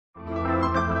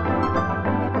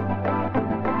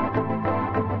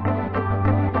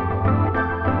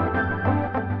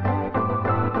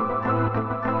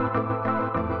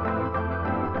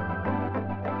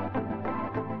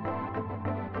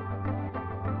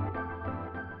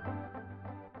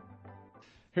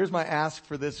Here's my ask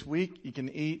for this week. You can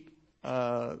eat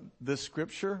this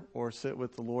scripture or sit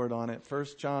with the Lord on it. 1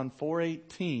 John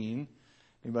 4:18.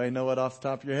 Anybody know it off the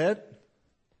top of your head?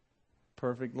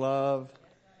 Perfect love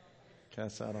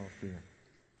casts out all fear.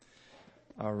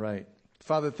 All right.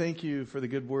 Father, thank you for the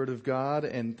good word of God,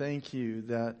 and thank you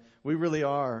that we really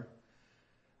are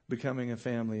becoming a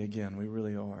family again. We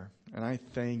really are. And I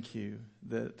thank you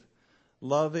that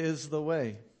love is the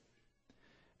way.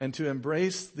 And to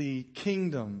embrace the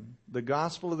kingdom, the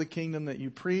gospel of the kingdom that you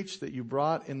preached, that you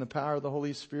brought in the power of the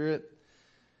Holy Spirit.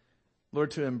 Lord,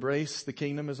 to embrace the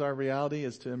kingdom as our reality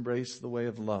is to embrace the way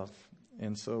of love.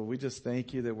 And so we just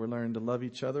thank you that we're learning to love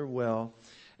each other well,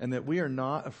 and that we are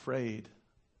not afraid.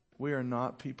 We are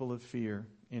not people of fear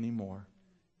anymore.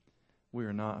 We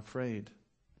are not afraid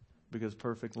because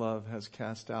perfect love has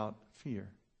cast out fear.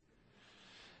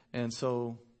 And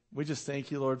so we just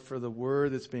thank you, Lord, for the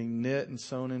word that's being knit and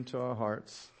sown into our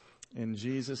hearts. In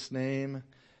Jesus' name,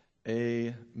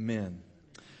 amen.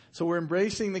 So we're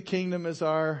embracing the kingdom as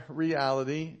our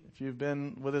reality. If you've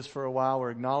been with us for a while,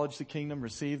 we're acknowledge the kingdom,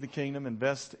 receive the kingdom,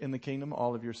 invest in the kingdom,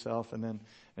 all of yourself, and then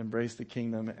embrace the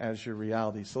kingdom as your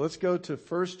reality. So let's go to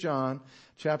 1 John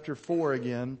chapter 4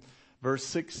 again, verse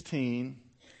 16.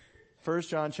 1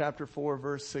 John chapter 4,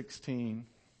 verse 16.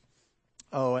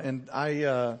 Oh, and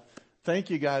I thank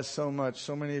you guys so much.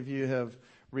 So many of you have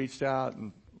reached out,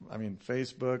 and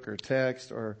Facebook or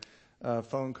text or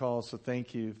phone calls. So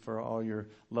thank you for all your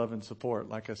love and support.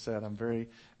 Like I said, I'm very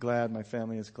glad. My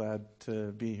family is glad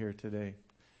to be here today.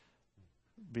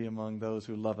 Be among those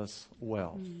who love us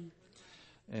well.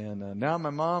 And now my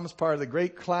mom's part of the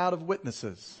great cloud of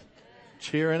witnesses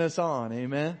cheering us on.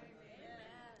 Amen.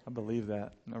 I believe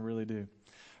that. I really do.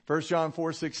 1 John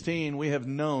 4:16, we have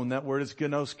known, that word is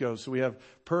gnosko. So we have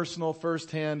personal,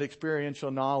 firsthand, experiential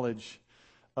knowledge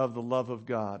of the love of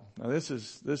God. Now this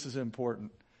is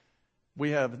important.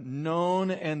 We have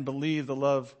known and believed the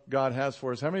love God has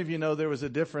for us. How many of you know there was a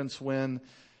difference when,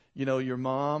 your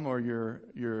mom or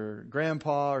your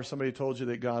grandpa or somebody told you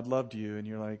that God loved you and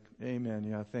you're like, amen,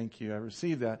 yeah, thank you, I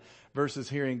received that, versus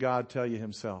hearing God tell you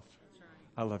himself,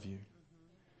 I love you.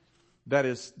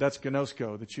 That's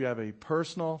gnosko, that you have a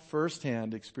personal,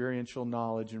 firsthand, experiential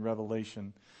knowledge and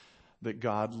revelation that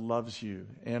God loves you.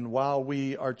 And while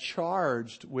we are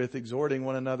charged with exhorting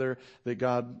one another that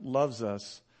God loves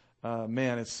us,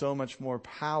 it's so much more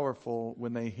powerful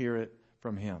when they hear it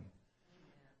from him.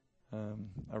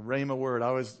 A rhema word, I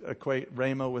always equate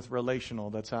rhema with relational.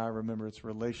 That's how I remember it's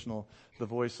relational, the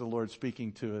voice of the Lord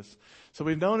speaking to us. So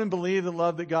we've known and believed the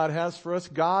love that God has for us.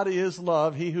 God is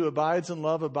love. He who abides in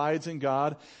love abides in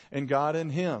God, and God in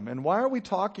him. And why are we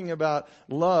talking about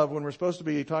love when we're supposed to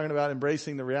be talking about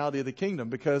embracing the reality of the kingdom?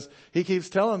 Because he keeps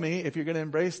telling me if you're going to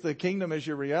embrace the kingdom as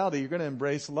your reality, you're going to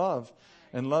embrace love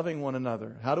and loving one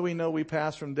another. How do we know we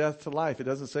pass from death to life? It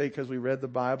doesn't say because we read the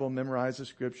Bible, memorized the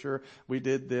scripture, we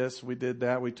did this, we did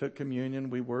that, we took communion,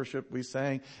 we worshiped, we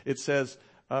sang. It says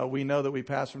we know that we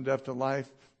pass from death to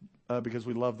life because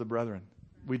we love the brethren.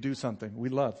 We do something. We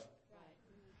love.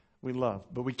 We love.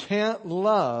 But we can't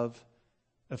love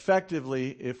effectively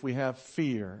if we have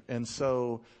fear. And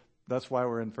so that's why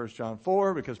we're in 1 John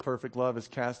 4, because perfect love is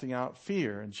casting out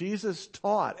fear. And Jesus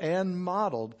taught and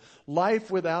modeled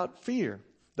life without fear.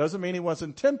 Doesn't mean he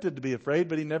wasn't tempted to be afraid,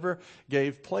 but he never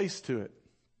gave place to it.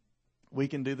 We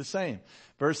can do the same.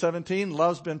 Verse 17,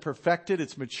 love's been perfected.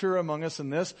 It's mature among us in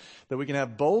this, that we can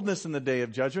have boldness in the day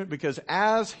of judgment, because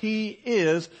as he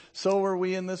is, so are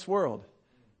we in this world.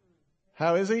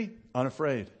 How is he?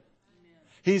 Unafraid.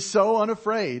 He's so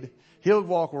unafraid, he'll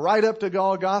walk right up to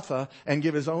Golgotha and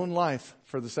give his own life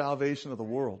for the salvation of the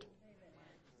world.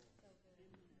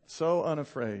 So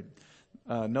unafraid.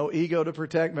 No ego to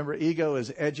protect. Remember, ego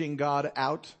is edging God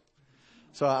out.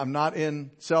 So I'm not in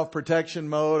self-protection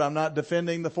mode. I'm not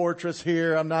defending the fortress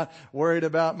here. I'm not worried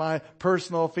about my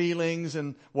personal feelings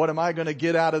and what am I going to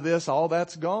get out of this. All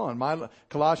that's gone.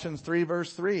 Colossians 3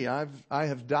 verse 3, I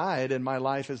have died and my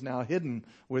life is now hidden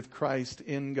with Christ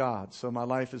in God. So my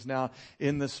life is now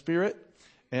in the Spirit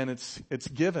and it's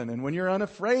given. And when you're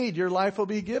unafraid, your life will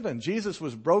be given. Jesus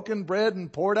was broken bread and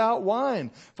poured out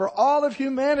wine for all of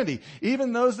humanity,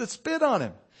 even those that spit on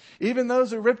him. Even those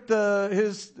who ripped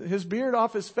his beard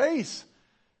off his face.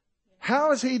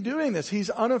 How is he doing this?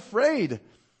 He's unafraid.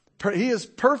 He is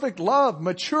perfect love,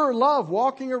 mature love,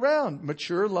 walking around.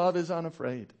 Mature love is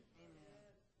unafraid.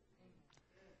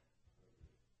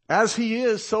 As he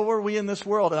is, so are we in this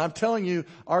world. And I'm telling you,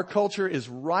 our culture is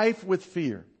rife with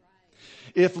fear.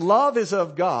 If love is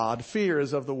of God, fear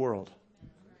is of the world.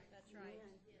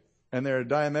 And they're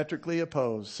diametrically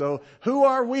opposed. So who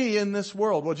are we in this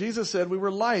world? Well, Jesus said we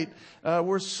were light,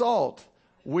 we're salt,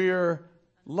 We're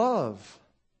love.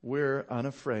 We're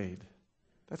unafraid.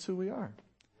 That's who we are.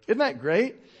 Isn't that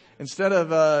great? Instead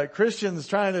of Christians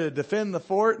trying to defend the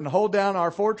fort and hold down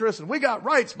our fortress, and we got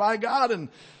rights by God, and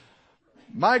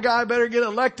my guy better get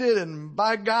elected, and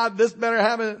by God this better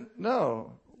happen.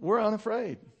 No, we're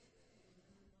unafraid.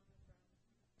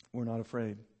 We're not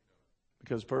afraid.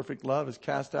 Because perfect love has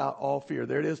cast out all fear.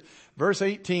 There it is. Verse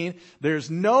 18.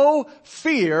 There's no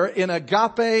fear in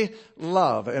agape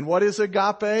love. And what is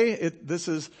agape? This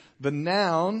is the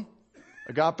noun.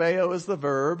 Agapeo is the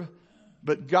verb.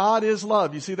 But God is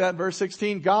love. You see that in verse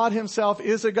 16? God himself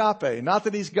is agape. Not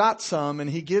that he's got some and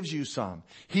he gives you some.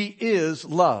 He is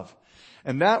love.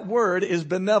 And that word is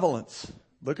benevolence.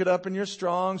 Look it up in your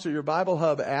Strong's or your Bible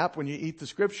Hub app when you eat the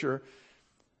scripture.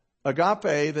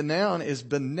 Agape, the noun, is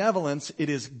benevolence. It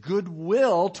is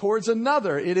goodwill towards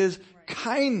another. It is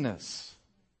kindness.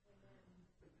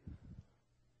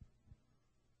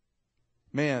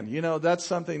 Man, that's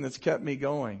something that's kept me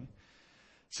going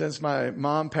since my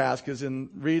mom passed. Because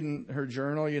in reading her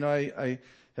journal, I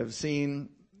have seen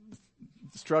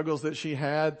struggles that she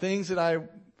had, things that I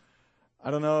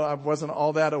don't know, I wasn't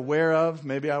all that aware of.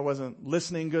 Maybe I wasn't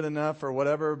listening good enough or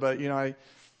whatever. But,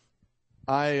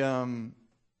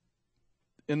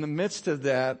 in the midst of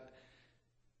that,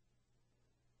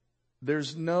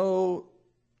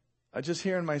 I just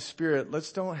hear in my spirit,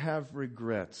 let's don't have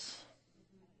regrets.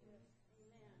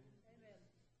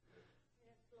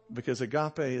 Because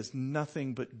agape is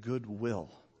nothing but goodwill.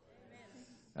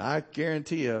 I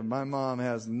guarantee you, my mom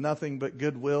has nothing but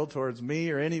goodwill towards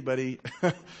me or anybody.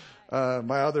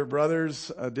 My other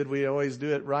brothers, did we always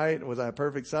do it right? Was I a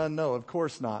perfect son? No, of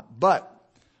course not. But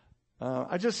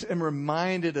I just am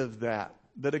reminded of that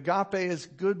agape is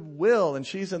goodwill, and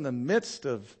she's in the midst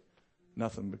of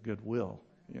nothing but goodwill,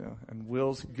 and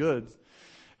will's good.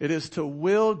 It is to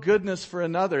will goodness for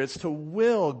another. It's to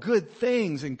will good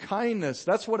things and kindness.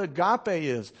 That's what agape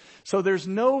is. So there's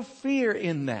no fear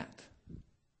in that.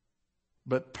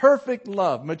 But perfect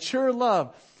love, mature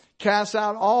love, casts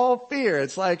out all fear.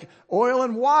 It's like oil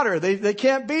and water. They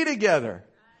can't be together.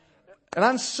 And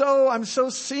I'm so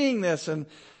seeing this and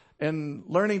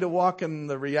learning to walk in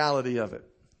the reality of it.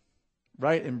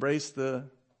 Right? Embrace the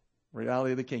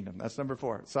reality of the kingdom. That's number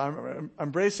 4. So I'm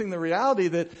embracing the reality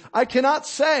that I cannot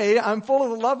say I'm full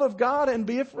of the love of God and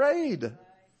be afraid.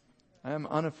 I am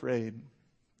unafraid.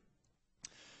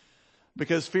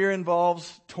 Because fear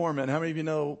involves torment. How many of you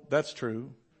know that's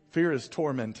true? Fear is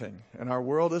tormenting. And our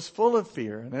world is full of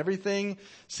fear. And everything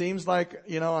seems like,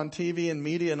 on TV and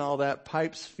media and all that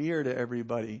pipes fear to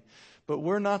everybody. But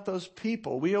we're not those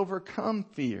people. We overcome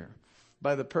fear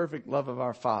by the perfect love of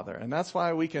our Father. And that's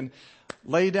why we can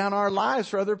lay down our lives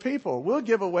for other people. We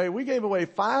gave away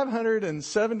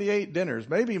 578 dinners,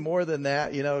 maybe more than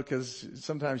that, because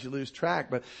sometimes you lose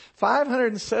track, but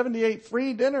 578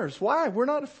 free dinners. Why? We're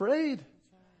not afraid.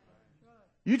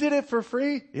 You did it for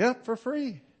free? Yep, for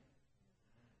free.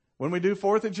 When we do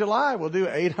 4th of July, we'll do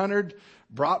 800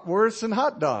 bratwursts and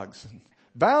hot dogs, and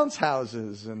bounce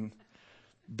houses, and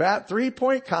bat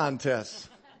 3-point contests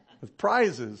with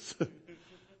prizes.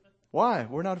 Why?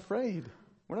 We're not afraid.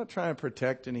 We're not trying to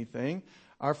protect anything.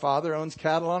 Our Father owns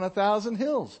cattle on 1,000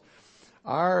 hills.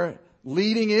 Our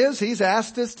leading is, He's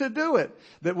asked us to do it.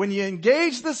 That when you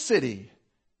engage the city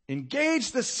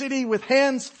with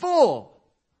hands full.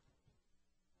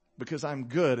 Because I'm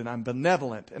good and I'm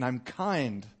benevolent and I'm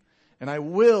kind and I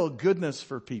will goodness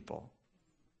for people.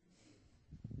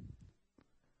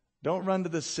 Don't run to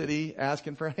the city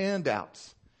asking for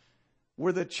handouts.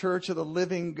 We're the church of the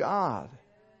living God.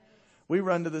 We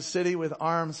run to the city with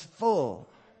arms full,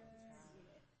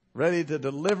 ready to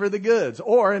deliver the goods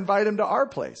or invite them to our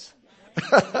place.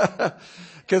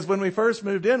 Because when we first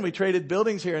moved in, we traded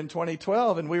buildings here in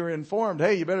 2012 and we were informed,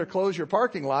 hey, you better close your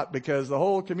parking lot because the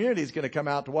whole community is going to come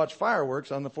out to watch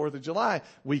fireworks on the 4th of July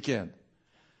weekend.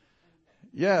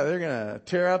 Yeah, they're going to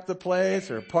tear up the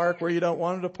place or park where you don't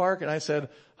want them to park. And I said,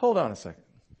 hold on a second.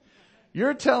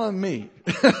 You're telling me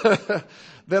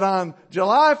that on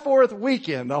July 4th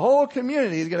weekend, the whole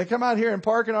community is going to come out here and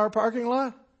park in our parking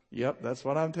lot? Yep, that's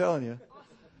what I'm telling you.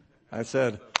 I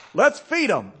said, let's feed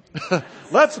them.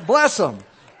 Let's bless them.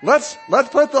 Let's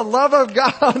put the love of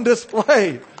God on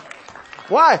display.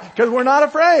 Why? Because we're not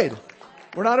afraid.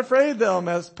 We're not afraid they'll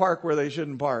park where they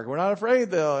shouldn't park. We're not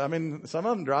afraid some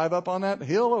of them drive up on that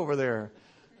hill over there.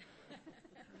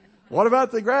 What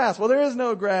about the grass? Well, there is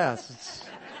no grass. It's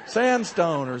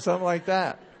sandstone or something like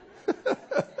that.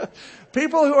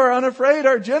 People who are unafraid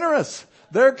are generous.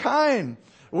 They're kind.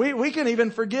 We can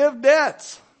even forgive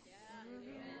debts.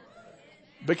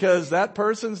 Because that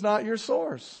person's not your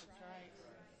source.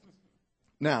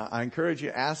 Now, I encourage you,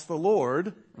 ask the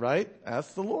Lord, right?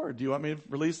 Ask the Lord, do you want me to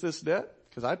release this debt?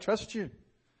 Because I trust you.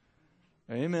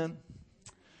 Amen.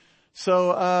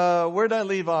 So, where did I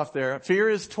leave off there? Fear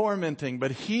is tormenting,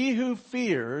 but he who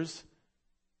fears,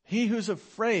 he who's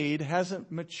afraid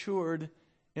hasn't matured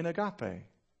in agape.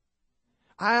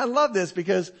 I love this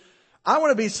because I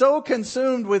want to be so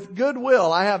consumed with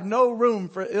goodwill, I have no room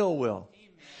for ill will.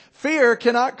 Fear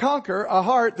cannot conquer a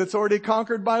heart that's already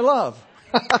conquered by love.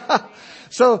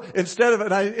 So instead of,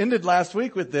 and I ended last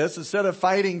week with this, instead of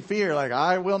fighting fear, like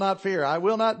I will not fear, I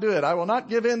will not do it, I will not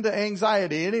give in to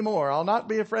anxiety anymore, I'll not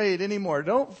be afraid anymore.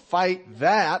 Don't fight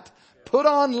that. Put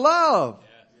on love.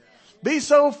 Be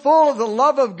so full of the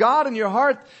love of God in your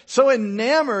heart, so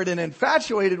enamored and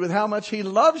infatuated with how much He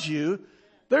loves you,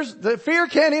 the fear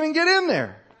can't even get in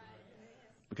there.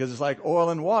 Because it's like oil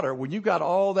and water. When you've got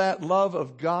all that love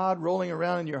of God rolling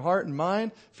around in your heart and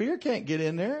mind, fear can't get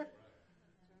in there.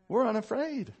 We're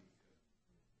unafraid. Does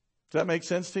that make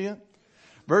sense to you?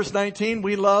 Verse 19,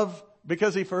 we love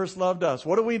because He first loved us.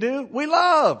 What do? We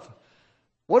love.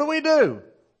 What do?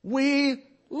 We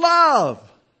love.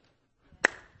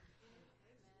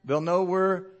 They'll know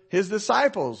we're His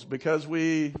disciples because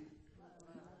we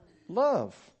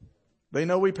love. They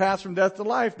know we pass from death to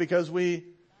life because we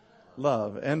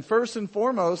love. And first and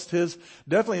foremost, his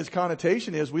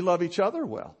connotation is we love each other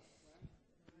well.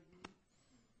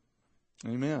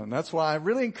 Amen. That's why I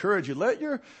really encourage you, let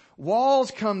your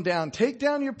walls come down. Take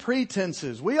down your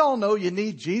pretenses. We all know you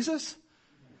need Jesus.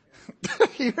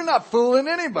 You're not fooling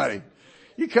anybody.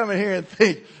 You come in here and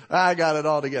think, I got it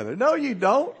all together. No, you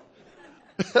don't.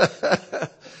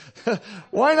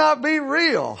 Why not be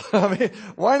real? I mean,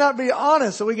 why not be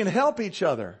honest so we can help each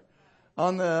other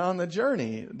on the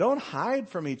journey? Don't hide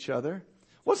from each other.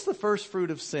 What's the first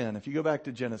fruit of sin? If you go back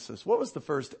to Genesis, what was the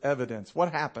first evidence?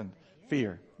 What happened?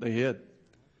 Fear. They hid.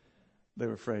 They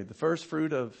were afraid. The first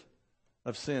fruit of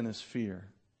sin is fear.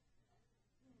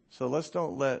 So let's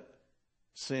don't let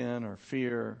sin or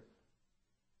fear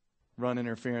run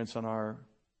interference on our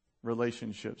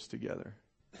relationships together.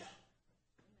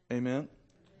 Amen.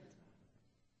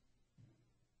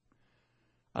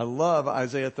 I love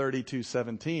Isaiah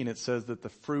 32:17. It says that the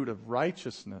fruit of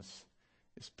righteousness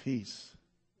is peace,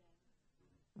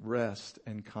 rest,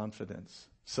 and confidence.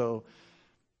 So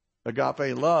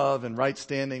agape love and right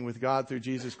standing with God through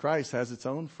Jesus Christ has its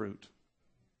own fruit.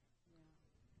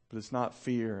 But it's not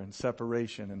fear and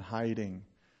separation and hiding.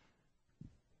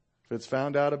 If it's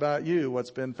found out about you,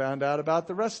 what's been found out about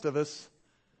the rest of us,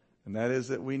 and that is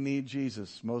that we need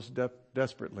Jesus most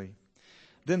desperately,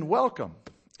 then welcome.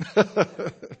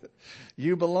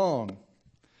 You belong.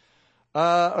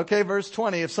 Okay, verse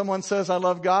 20. If someone says, I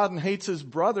love God and hates his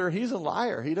brother, he's a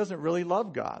liar. He doesn't really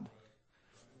love God.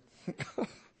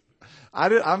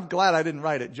 I'm glad I didn't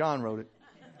write it. John wrote it.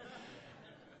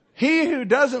 He who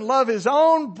doesn't love his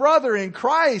own brother in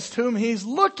Christ whom he's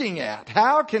looking at,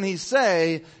 how can he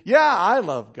say, yeah, I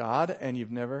love God, and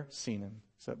you've never seen him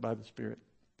except by the Spirit?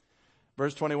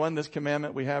 Verse 21, this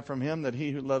commandment we have from him, that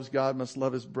he who loves God must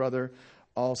love his brother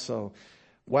also.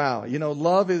 Wow.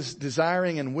 Love is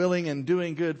desiring and willing and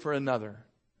doing good for another.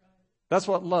 That's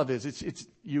what love is. It's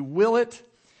you will it,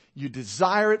 you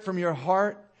desire it from your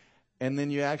heart, and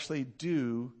then you actually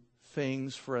do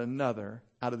things for another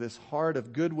out of this heart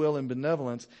of goodwill and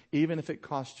benevolence, even if it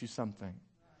costs you something.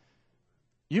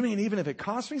 You mean even if it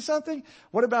costs me something?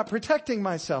 What about protecting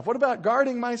myself? What about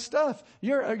guarding my stuff?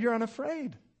 You're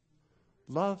unafraid.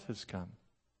 Love has come.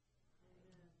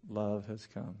 Love has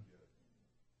come.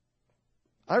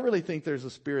 I really think there's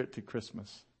a spirit to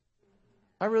Christmas.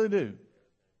 I really do.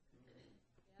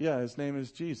 Yeah, his name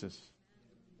is Jesus.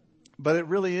 But it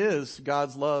really is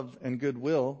God's love and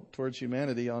goodwill towards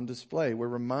humanity on display. We're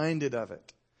reminded of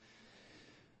it.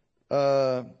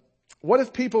 What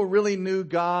if people really knew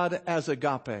God as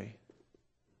agape?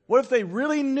 What if they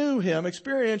really knew him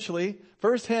experientially,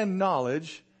 firsthand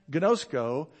knowledge,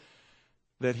 gnosko,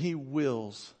 that he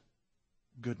wills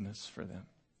goodness for them?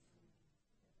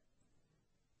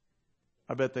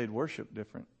 I bet they'd worship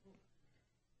different.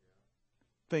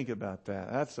 Think about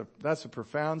that. That's a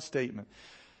profound statement.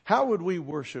 How would we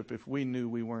worship if we knew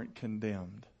we weren't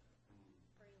condemned?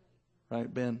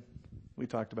 Right, Ben? We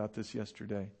talked about this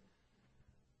yesterday.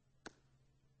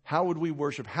 How would we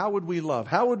worship? How would we love?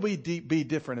 How would we be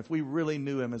different if we really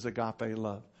knew him as agape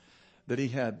love? That he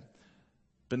had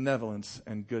benevolence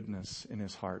and goodness in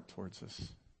his heart towards us.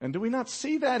 And do we not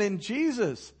see that in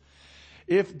Jesus?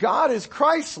 If God is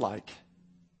Christ-like,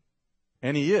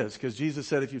 and he is, because Jesus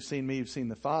said, if you've seen me, you've seen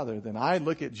the Father, then I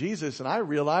look at Jesus and I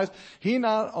realize he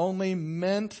not only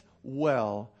meant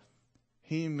well,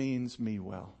 he means me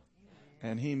well.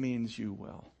 and He means you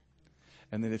well.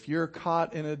 And that if you're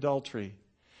caught in adultery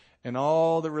and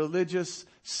all the religious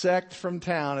sect from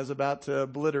town is about to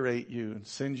obliterate you and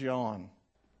send you on,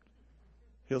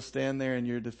 He'll stand there in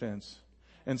your defense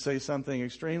and say something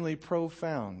extremely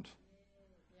profound.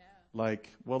 Like,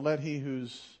 well, let he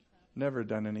who's never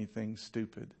done anything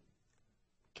stupid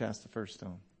cast the first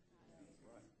stone.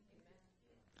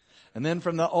 And then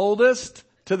from the oldest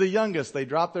to the youngest, they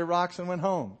dropped their rocks and went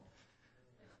home.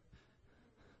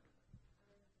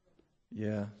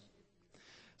 Yeah.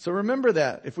 So remember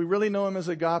that. If we really know Him as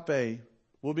agape,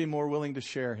 we'll be more willing to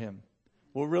share Him.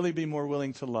 We'll really be more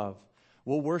willing to love.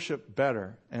 We'll worship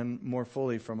better and more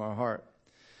fully from our heart.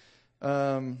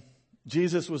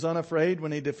 Jesus was unafraid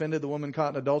when He defended the woman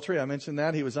caught in adultery. I mentioned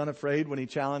that. He was unafraid when He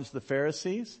challenged the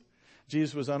Pharisees.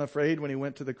 Jesus was unafraid when He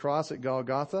went to the cross at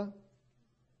Golgotha.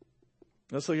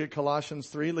 Let's look at Colossians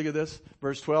 3. Look at this,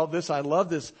 verse 12. I love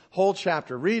this whole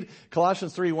chapter. Read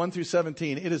Colossians 3, 1 through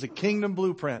 17. It is a kingdom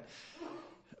blueprint.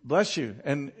 Bless you.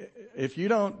 And if you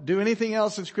don't do anything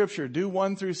else in Scripture, do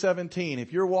 1 through 17.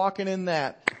 If you're walking in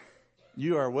that,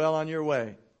 you are well on your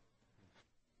way.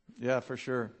 Yeah, for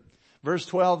sure. Verse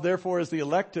 12, therefore, as the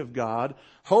elect of God,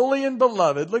 holy and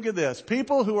beloved, look at this.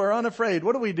 People who are unafraid,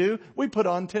 what do? We put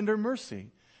on tender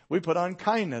mercy. We put on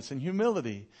kindness and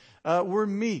humility. We're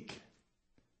meek.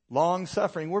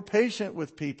 Long-suffering. We're patient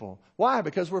with people. Why?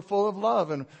 Because we're full of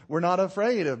love and we're not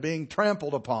afraid of being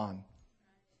trampled upon.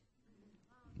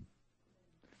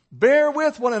 Bear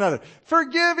with one another.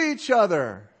 Forgive each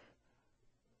other.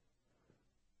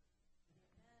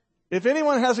 If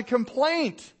anyone has a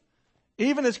complaint,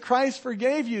 even as Christ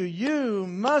forgave you, you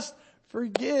must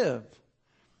forgive.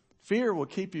 Fear will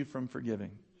keep you from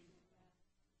forgiving.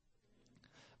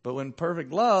 But when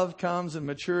perfect love comes and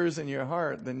matures in your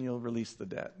heart, then you'll release the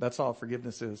debt. That's all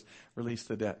forgiveness is, release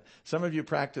the debt. Some of you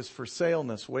practice for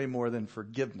saleness way more than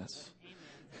forgiveness.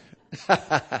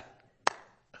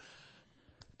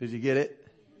 Did you get it?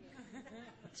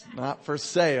 It's not for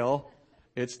sale.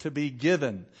 It's to be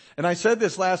given. And I said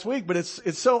this last week, but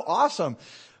it's so awesome.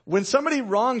 When somebody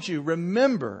wrongs you,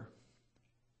 remember,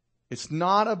 it's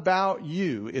not about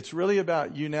you. It's really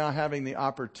about you now having the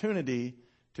opportunity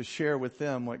to share with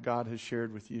them what God has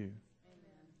shared with you. Amen.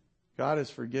 God has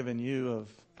forgiven you of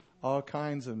all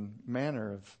kinds and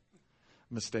manner of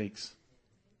mistakes.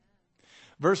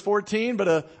 Verse 14, but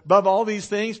above all these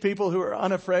things, people who are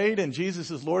unafraid and Jesus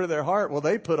is Lord of their heart, well,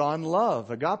 they put on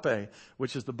love, agape,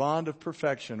 which is the bond of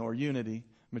perfection or unity,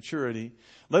 maturity.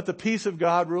 Let the peace of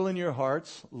God rule in your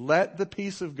hearts. Let the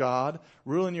peace of God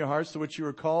rule in your hearts, to which you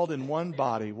were called in one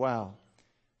body. Wow.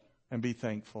 And be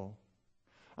thankful.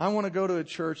 I want to go to a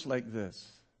church like this.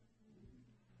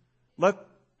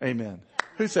 Amen.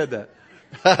 Who said that?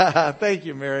 Thank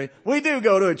you, Mary. We do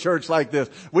go to a church like this.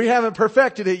 We haven't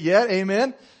perfected it yet.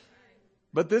 Amen.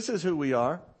 But this is who we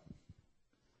are.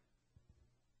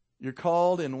 You're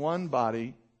called in one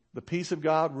body. The peace of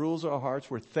God rules our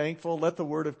hearts. We're thankful. Let the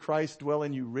word of Christ dwell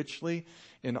in you richly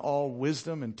in all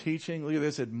wisdom and teaching. Look at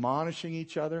this, admonishing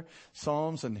each other.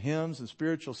 Psalms and hymns and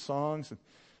spiritual songs and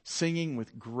singing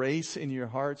with grace in your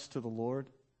hearts to the Lord.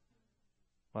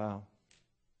 Wow.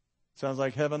 Sounds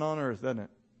like heaven on earth, doesn't it?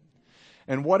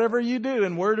 And whatever you do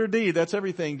in word or deed, that's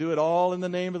everything. Do it all in the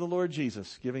name of the Lord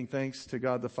Jesus, giving thanks to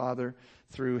God the Father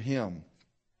through Him.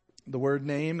 The word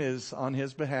name is on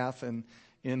His behalf and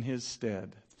in His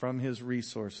stead, from His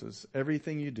resources.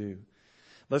 Everything you do.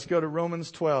 Let's go to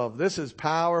Romans 12. This is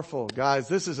powerful, guys.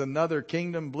 This is another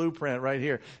kingdom blueprint right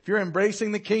here. If you're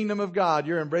embracing the kingdom of God,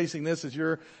 you're embracing this as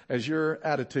your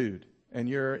attitude and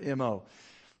your MO.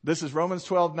 This is Romans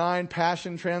 12:9,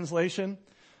 Passion Translation.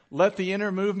 Let the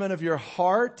inner movement of your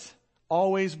heart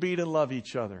always be to love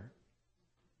each other.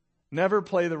 Never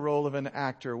play the role of an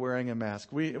actor wearing a mask.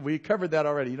 We covered that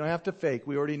already. You don't have to fake.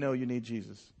 We already know you need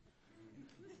Jesus.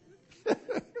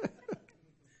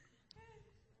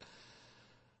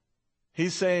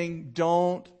 He's saying,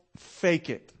 don't fake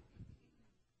it.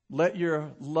 Let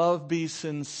your love be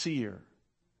sincere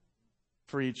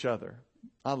for each other.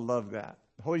 I love that.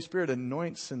 The Holy Spirit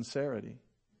anoints sincerity.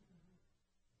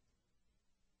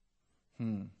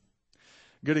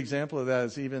 Good example of that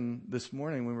is even this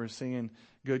morning when we were singing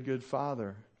Good, Good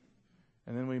Father.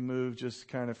 And then we moved just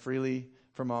kind of freely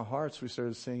from our hearts. We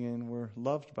started singing, we're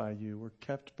loved by you. We're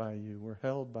kept by you. We're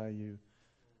held by you.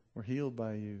 We're healed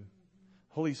by you.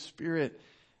 Holy Spirit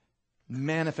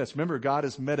manifests. Remember, God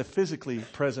is metaphysically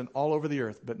present all over the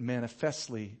earth, but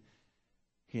manifestly,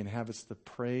 He inhabits the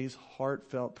praise,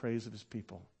 heartfelt praise of His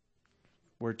people.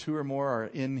 Where two or more are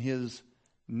in His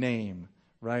name,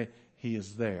 right? He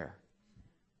is there.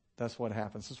 That's what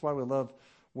happens. That's why we love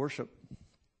worship.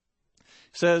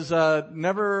 says,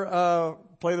 never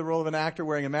play the role of an actor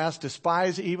wearing a mask.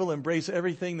 Despise evil. Embrace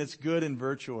everything that's good and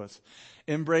virtuous.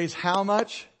 Embrace how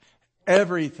much?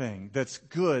 Everything that's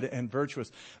good and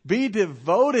virtuous. Be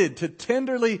devoted to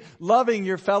tenderly loving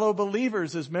your fellow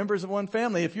believers as members of one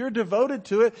family. If you're devoted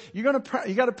to it, you got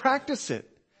to practice it.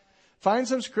 Find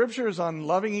some scriptures on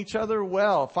loving each other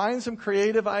well. Find some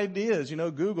creative ideas.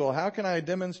 Google, how can I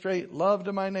demonstrate love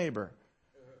to my neighbor?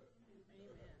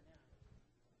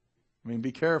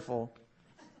 Be careful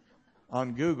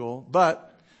on Google,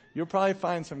 but you'll probably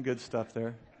find some good stuff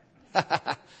there.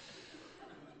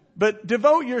 But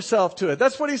devote yourself to it.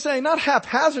 That's what he's saying, not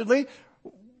haphazardly.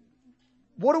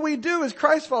 What do we do as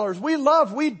Christ followers? We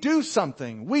love, we do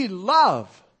something. We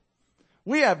love.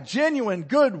 We have genuine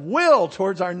goodwill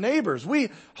towards our neighbors.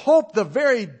 We hope the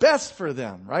very best for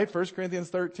them, right? 1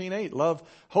 Corinthians 13:8. Love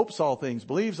hopes all things,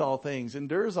 believes all things,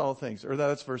 endures all things. Or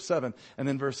that's verse 7. And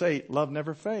then verse 8, love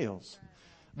never fails.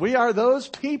 We are those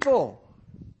people.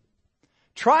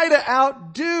 Try to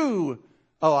outdo.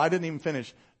 Oh, I didn't even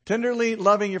finish. Tenderly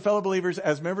loving your fellow believers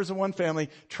as members of one family.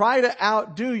 Try to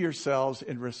outdo yourselves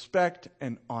in respect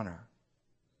and honor.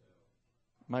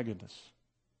 My goodness.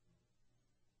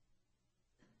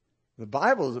 The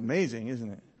Bible is amazing,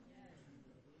 isn't it?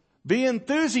 Be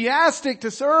enthusiastic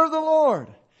to serve the Lord,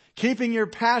 keeping your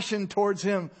passion towards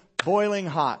Him boiling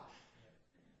hot.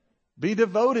 Be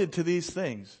devoted to these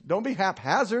things. Don't be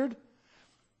haphazard.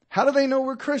 How do they know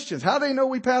we're Christians? How do they know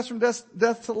we pass from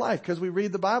death to life? Because we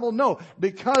read the Bible? No,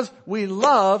 because we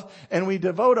love and we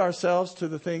devote ourselves to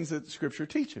the things that Scripture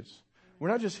teaches. We're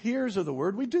not just hearers of the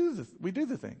Word, we do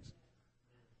the things.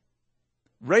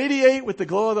 Radiate with the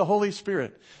glow of the Holy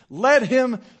Spirit. Let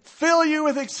Him fill you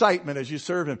with excitement as you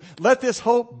serve Him. Let this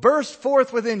hope burst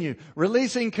forth within you,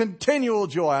 releasing continual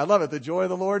joy. I love it. The joy of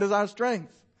the Lord is our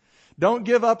strength. Don't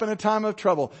give up in a time of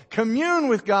trouble. Commune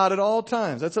with God at all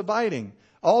times. That's abiding.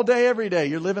 All day, every day,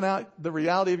 you're living out the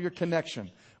reality of your connection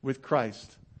with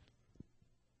Christ.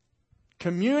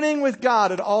 Communing with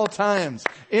God at all times.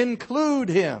 Include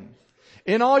Him.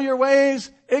 In all your ways,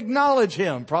 acknowledge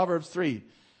Him. Proverbs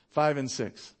 3:5 and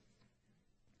 6.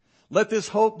 Let this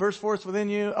hope burst forth within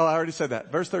you. Oh, I already said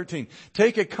that. Verse 13.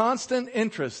 Take a constant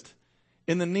interest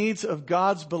in the needs of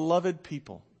God's beloved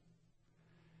people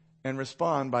and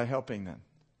respond by helping them.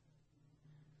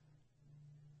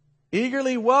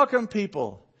 Eagerly welcome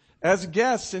people as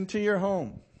guests into your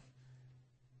home.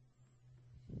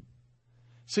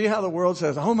 See how the world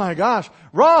says, oh my gosh,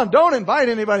 Ron, don't invite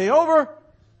anybody over.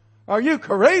 Are you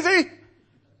crazy?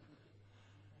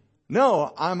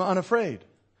 No, I'm unafraid.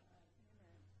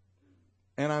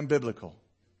 And I'm biblical.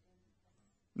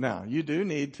 Now, you do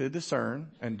need to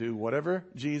discern and do whatever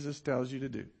Jesus tells you to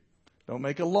do. Don't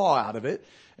make a law out of it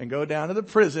and go down to the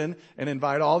prison and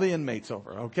invite all the inmates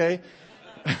over, okay?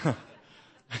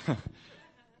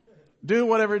 Do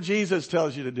whatever Jesus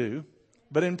tells you to do.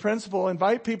 But in principle,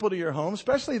 invite people to your home,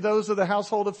 especially those of the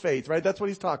household of faith, right? That's what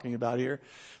he's talking about here.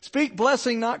 Speak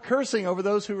blessing, not cursing over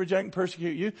those who reject and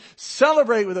persecute you.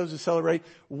 Celebrate with those who celebrate.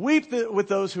 Weep with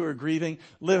those who are grieving.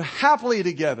 Live happily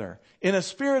together in a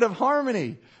spirit of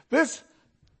harmony.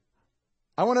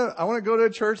 I want to go to a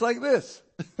church like this.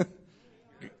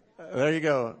 There you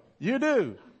go. You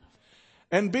do.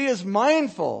 And be as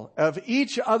mindful of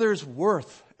each other's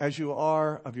worth as you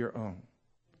are of your own.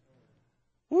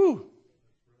 Woo.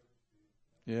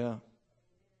 Yeah.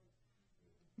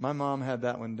 My mom had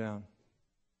that one down.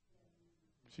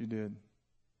 She did.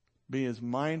 Be as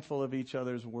mindful of each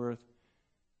other's worth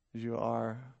as you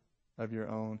are of your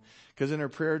own. Because in her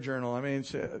prayer journal,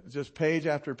 just page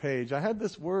after page, I had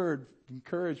this word,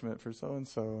 encouragement for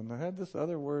so-and-so, and I had this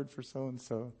other word for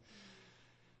so-and-so.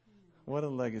 What a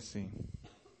legacy.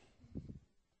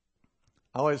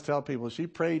 I always tell people, she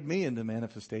prayed me into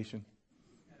manifestation.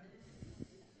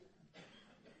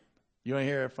 You want to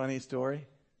hear a funny story?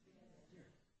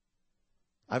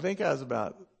 I think I was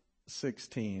about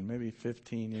 16, maybe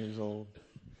 15 years old.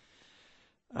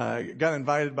 I got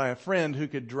invited by a friend who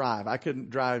could drive. I couldn't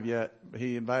drive yet.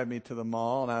 He invited me to the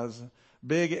mall, and I was a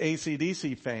big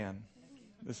AC/DC fan.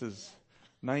 This is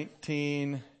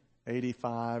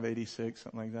 1985, 86,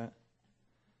 something like that.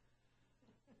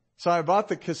 So I bought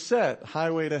the cassette,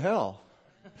 Highway to Hell.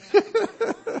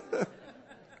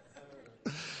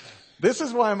 This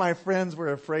is why my friends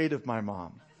were afraid of my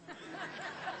mom.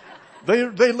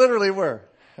 They literally were.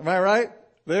 Am I right?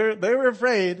 They were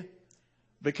afraid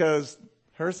because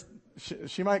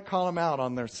she might call them out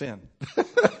on their sin.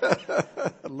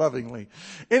 Lovingly.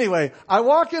 Anyway, I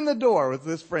walk in the door with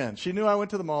this friend. She knew I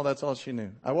went to the mall. That's all she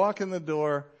knew. I walk in the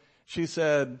door. She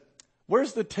said,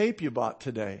 "Where's the tape you bought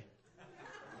today?"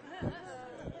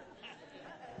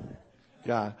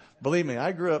 Yeah. Believe me,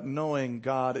 I grew up knowing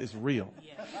God is real.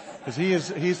 Because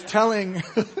he's telling,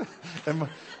 and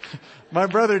my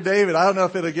brother David, I don't know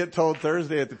if it'll get told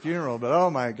Thursday at the funeral, but oh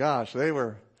my gosh, they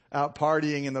were out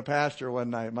partying in the pasture one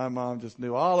night. My mom just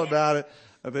knew all about it.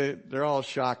 They're all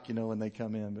shocked, when they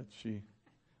come in, but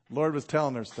Lord was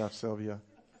telling her stuff, Sylvia.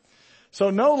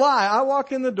 So no lie, I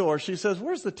walk in the door. She says,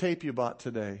 "Where's the tape you bought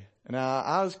today?" And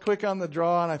I was quick on the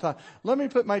draw, and I thought, let me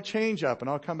put my change up and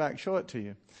I'll come back and show it to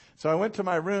you. So I went to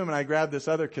my room and I grabbed this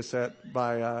other cassette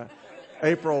by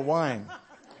April Wine,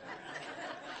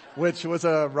 which was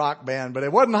a rock band, but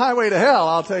it wasn't Highway to Hell,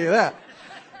 I'll tell you that.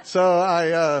 So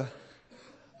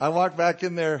I walked back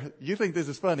in there. You think this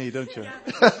is funny, don't you?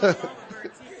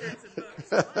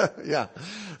 Yeah.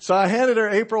 So I handed her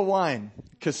April Wine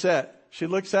cassette. She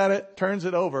looks at it, turns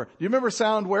it over. Do you remember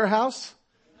Sound Warehouse?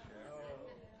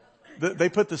 They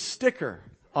put the sticker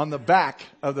on the back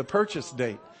of the purchase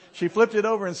date. She flipped it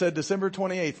over and said, December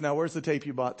 28th. Now, where's the tape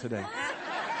you bought today?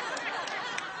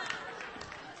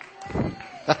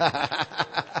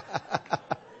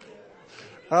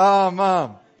 Oh,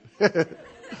 Mom.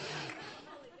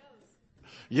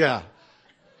 Yeah.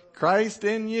 Christ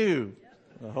in you.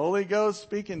 The Holy Ghost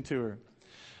speaking to her.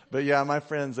 But yeah, my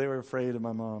friends, they were afraid of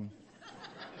my mom.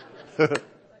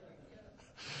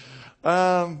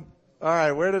 All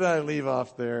right, where did I leave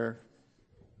off there?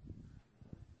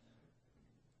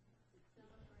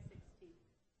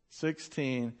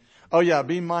 16. Oh yeah,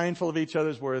 be mindful of each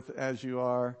other's worth as you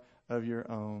are of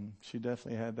your own. She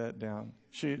definitely had that down.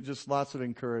 She just lots of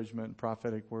encouragement,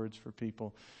 prophetic words for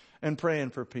people, and praying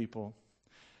for people.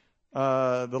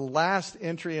 The last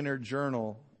entry in her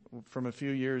journal from a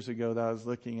few years ago that I was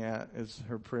looking at is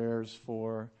her prayers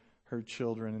for her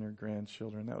children and her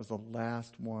grandchildren. That was the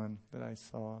last one that I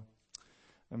saw.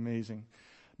 Amazing.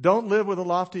 Don't live with a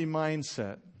lofty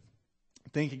mindset,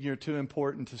 thinking you're too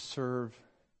important to serve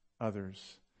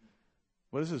others.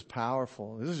 Well, this is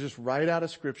powerful. This is just right out of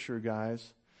Scripture, guys.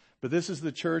 But this is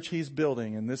the church he's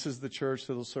building, and this is the church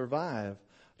that will survive.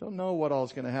 I don't know what all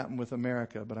is going to happen with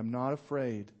America, but I'm not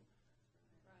afraid.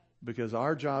 Because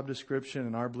our job description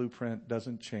and our blueprint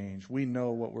doesn't change. We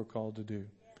know what we're called to do.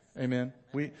 Amen.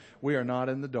 We are not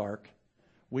in the dark.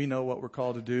 We know what we're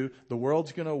called to do. The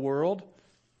world's going to world.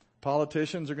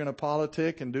 Politicians are going to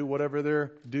politic and do whatever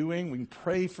they're doing. We can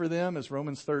pray for them, as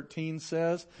Romans 13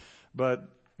 says. But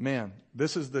man,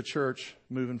 this is the church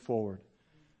moving forward.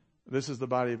 This is the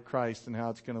body of Christ and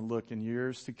how it's going to look in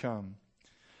years to come.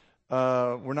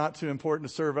 We're not too important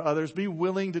to serve others. Be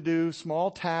willing to do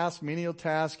small tasks, menial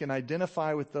tasks, and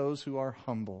identify with those who are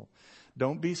humble.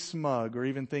 Don't be smug or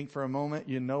even think for a moment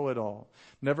you know it all.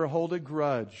 Never hold a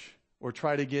grudge or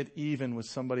try to get even with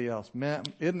somebody else. Man,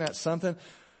 isn't that something?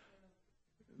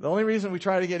 The only reason we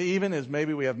try to get even is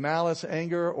maybe we have malice,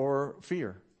 anger, or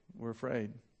fear. We're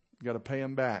afraid. We've got to pay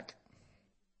them back.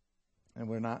 And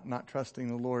we're not trusting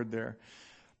the Lord there.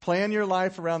 Plan your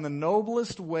life around the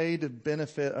noblest way to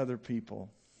benefit other people.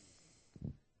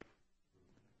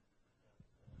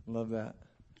 Love that.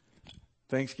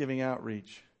 Thanksgiving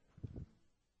outreach.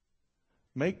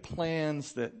 Make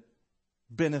plans that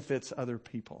benefits other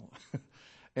people.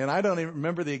 And I don't even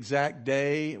remember the exact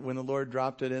day when the Lord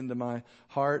dropped it into my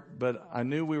heart, but I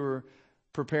knew we were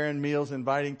preparing meals,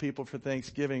 inviting people for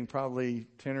Thanksgiving probably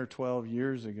 10 or 12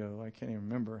 years ago. I can't even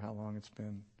remember how long it's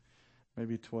been.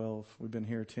 Maybe 12. We've been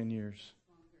here 10 years.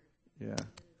 Yeah.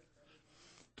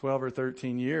 12 or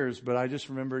 13 years. But I just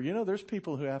remember, there's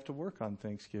people who have to work on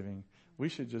Thanksgiving. We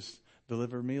should just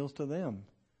deliver meals to them.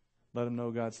 Let them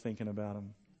know God's thinking about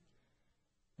them.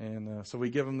 And so we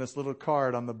give them this little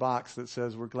card on the box that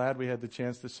says, we're glad we had the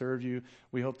chance to serve you.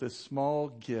 We hope this small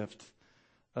gift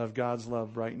of God's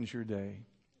love brightens your day.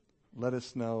 Let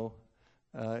us know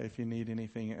if you need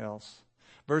anything else.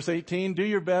 Verse 18, do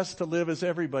your best to live as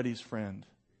everybody's friend.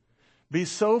 Be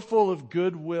so full of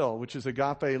goodwill, which is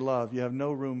agape love, you have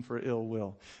no room for ill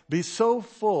will. Be so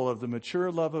full of the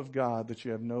mature love of God that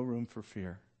you have no room for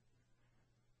fear.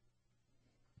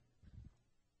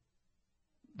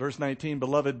 Verse 19,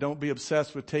 beloved, don't be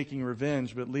obsessed with taking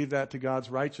revenge, but leave that to God's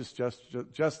righteous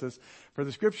justice. For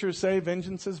the Scriptures say,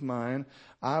 vengeance is mine,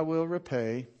 I will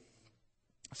repay,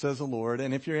 says the Lord.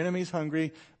 And if your enemy's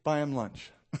hungry, buy him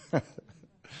lunch.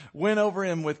 Win over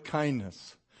him with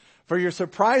kindness. For your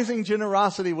surprising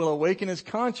generosity will awaken his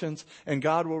conscience, and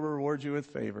God will reward you with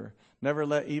favor. Never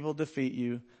let evil defeat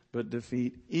you, but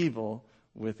defeat evil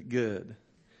with good.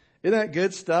 Isn't that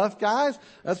good stuff, guys?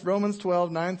 That's Romans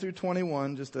 12, 9 through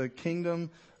 21, just a kingdom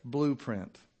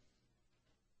blueprint.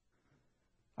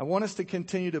 I want us to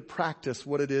continue to practice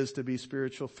what it is to be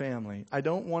spiritual family. I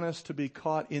don't want us to be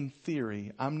caught in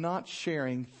theory. I'm not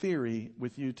sharing theory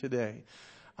with you today.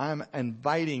 I'm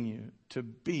inviting you to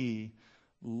be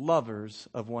lovers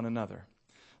of one another,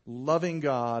 loving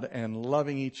God and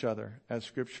loving each other as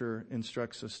Scripture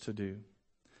instructs us to do.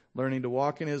 Learning to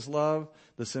walk in His love,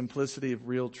 the simplicity of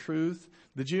real truth.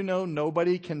 Did you know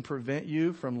nobody can prevent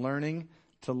you from learning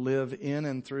to live in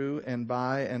and through and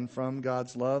by and from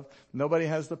God's love? Nobody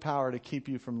has the power to keep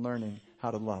you from learning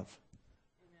how to love.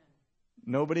 Amen.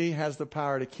 Nobody has the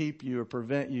power to keep you or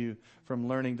prevent you from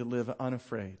learning to live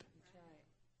unafraid.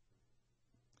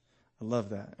 I love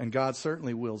that. And God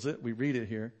certainly wills it. We read it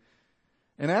here.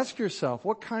 And ask yourself,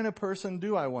 what kind of person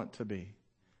do I want to be?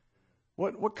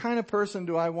 What kind of person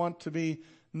do I want to be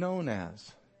known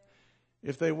as?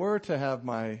 If they were to have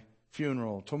my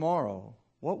funeral tomorrow,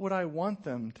 what would I want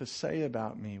them to say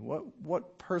about me?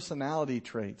 What personality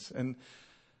traits? And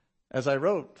as I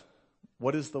wrote,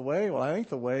 what is the way? Well, I think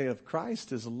the way of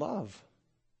Christ is love.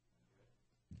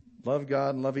 Love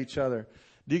God and love each other.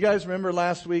 Do you guys remember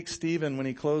last week, Stephen, when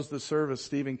he closed the service,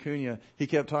 Stephen Cunha, he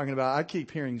kept talking about, I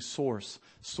keep hearing source.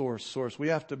 We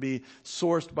have to be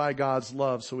sourced by God's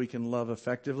love so we can love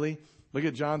effectively. Look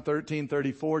at John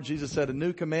 13:34. Jesus said, a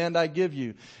new command I give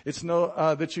you. It's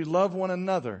that you love one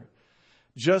another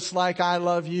just like I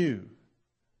love you.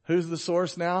 Who's the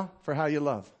source now for how you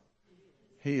love?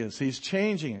 He is. He's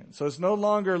changing it. So it's no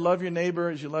longer love your neighbor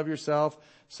as you love yourself.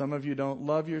 Some of you don't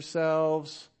love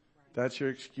yourselves. That's your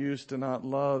excuse to not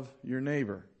love your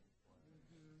neighbor.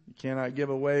 You cannot give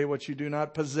away what you do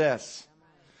not possess.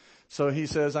 So he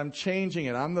says, I'm changing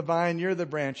it. I'm the vine, you're the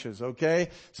branches, okay?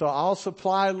 So I'll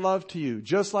supply love to you.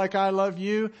 Just like I love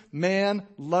you, man,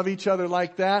 love each other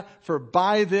like that. For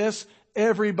by this,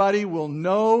 everybody will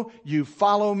know you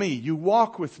follow me. You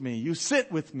walk with me. You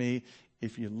sit with me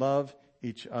if you love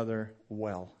each other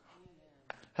well.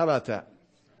 How about that?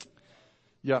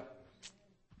 Yep.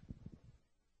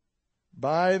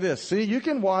 By this. See, you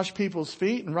can wash people's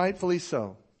feet, and rightfully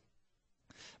so.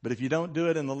 But if you don't do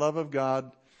it in the love of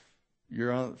God,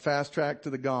 you're on fast track to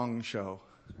the gong show.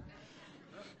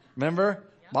 Remember?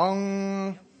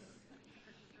 Bong.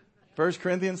 1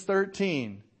 Corinthians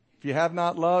 13. If you have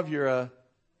not love, you're a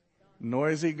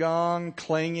noisy gong,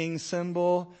 clanging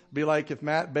cymbal. Be like if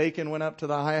Matt Bacon went up to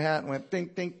the hi-hat and went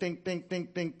dink, dink, dink, dink,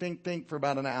 dink, dink, dink, dink for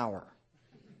about an hour.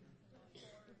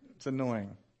 It's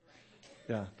annoying.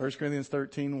 Yeah, 1 Corinthians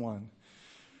 13:1.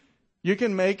 You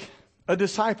can make a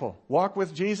disciple. Walk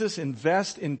with Jesus,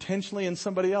 invest intentionally in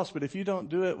somebody else. But if you don't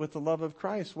do it with the love of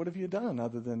Christ, what have you done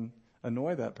other than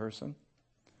annoy that person?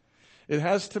 It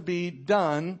has to be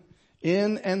done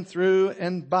in and through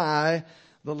and by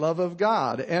the love of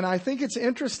God. And I think it's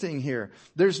interesting here.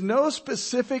 There's no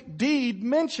specific deed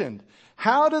mentioned.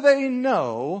 How do they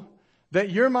know that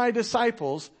you're my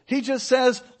disciples? He just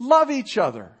says, love each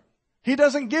other. He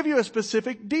doesn't give you a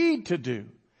specific deed to do.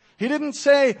 He didn't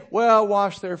say, well,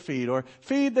 wash their feet or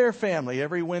feed their family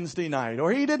every Wednesday night.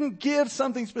 Or he didn't give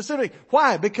something specific.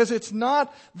 Why? Because it's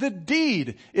not the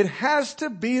deed. It has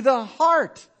to be the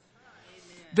heart.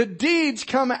 The deeds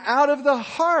come out of the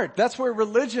heart. That's where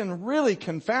religion really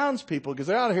confounds people, because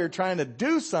they're out here trying to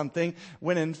do something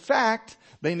when in fact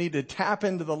they need to tap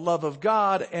into the love of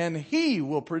God and He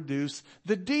will produce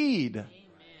the deed.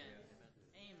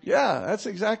 Yeah, that's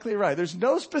exactly right. There's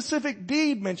no specific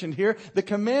deed mentioned here. The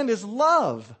command is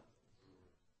love.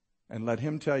 And let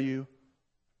Him tell you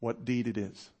what deed it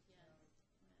is.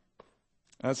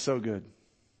 That's so good.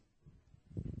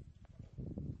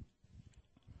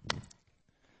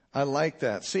 I like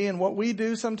that. See, and what we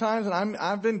do sometimes, and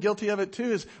I've been guilty of it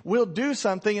too, is we'll do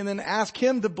something and then ask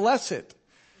Him to bless it.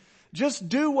 Just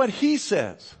do what He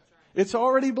says. It's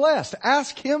already blessed.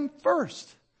 Ask Him first.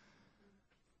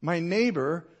 My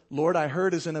neighbor, Lord, I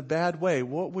heard is in a bad way.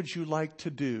 What would you like to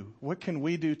do? What can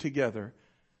we do together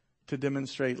to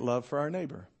demonstrate love for our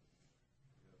neighbor?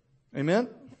 Amen?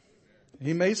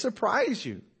 He may surprise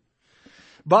you.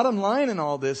 Bottom line in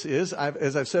all this is,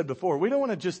 as I've said before, we don't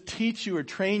want to just teach you or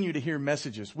train you to hear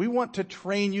messages. We want to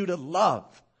train you to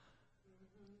love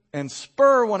and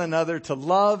spur one another to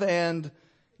love and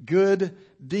good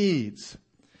deeds.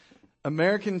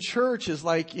 American church is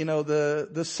like,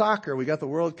 the soccer. We got the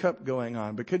World Cup going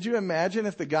on. But could you imagine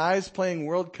if the guys playing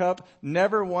World Cup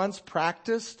never once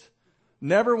practiced,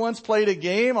 never once played a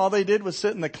game? All they did was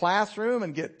sit in the classroom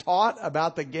and get taught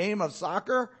about the game of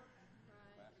soccer?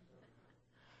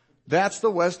 That's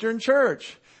the Western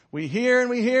church. We hear and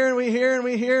we hear and we hear and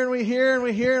we hear and we hear and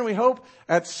we hear and we hope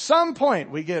at some point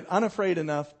we get unafraid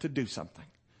enough to do something.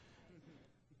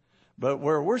 But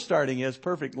where we're starting is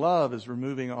perfect love is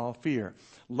removing all fear.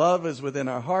 Love is within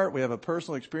our heart. We have a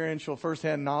personal, experiential,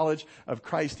 firsthand knowledge of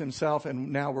Christ himself.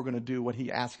 And now we're going to do what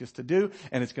he asks us to do.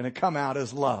 And it's going to come out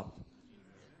as love.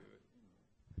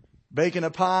 Baking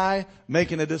a pie,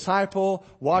 making a disciple,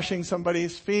 washing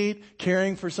somebody's feet,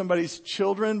 caring for somebody's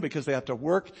children because they have to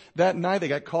work that night. They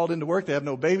got called into work. They have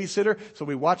no babysitter. So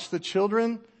we watch the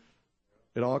children.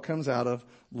 It all comes out of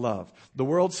love. The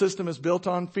world system is built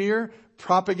on fear,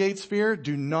 propagates fear.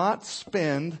 Do not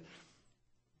spend,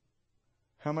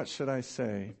 how much should I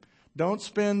say? Don't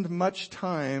spend much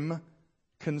time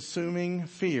consuming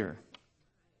fear.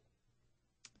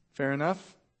 Fair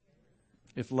enough?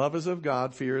 If love is of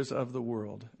God, fear is of the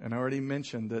world. And I already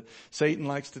mentioned that Satan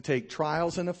likes to take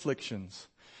trials and afflictions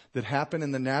that happen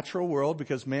in the natural world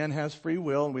because man has free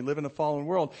will and we live in a fallen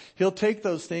world. He'll take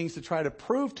those things to try to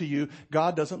prove to you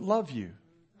God doesn't love you.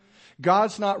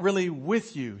 God's not really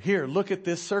with you. Here, look at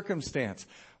this circumstance.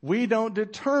 We don't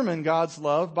determine God's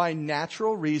love by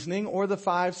natural reasoning or the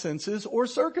five senses or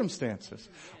circumstances.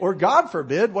 Or God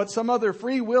forbid what some other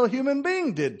free will human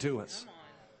being did to us.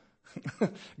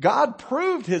 God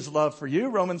proved his love for you,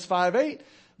 Romans 5:8,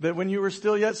 that when you were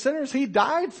still yet sinners, he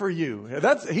died for you.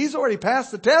 He's already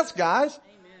passed the test, guys.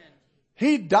 Amen.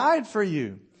 He died for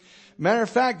you. Matter of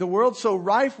fact, the world's so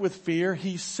rife with fear,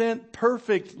 he sent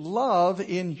perfect love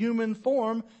in human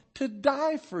form to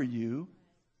die for you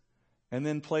and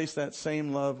then place that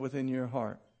same love within your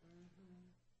heart.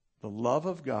 The love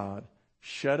of God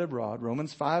shed abroad,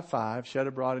 Romans 5:5, shed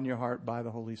abroad in your heart by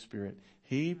the Holy Spirit.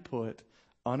 He put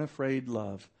unafraid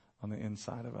love on the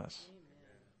inside of us.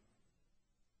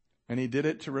 And he did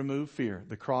it to remove fear.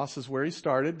 The cross is where he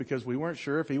started because we weren't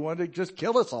sure if he wanted to just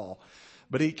kill us all.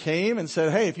 But he came and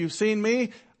said, hey, if you've seen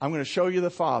me, I'm going to show you the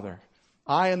Father.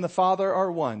 I and the Father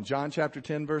are one. John chapter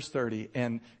 10, verse 30.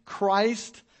 And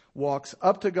Christ walks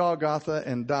up to Golgotha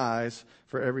and dies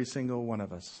for every single one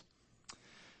of us.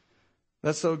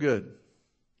 That's so good.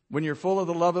 When you're full of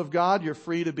the love of God, you're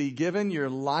free to be given. Your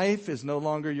life is no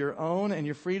longer your own, and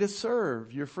you're free to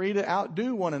serve. You're free to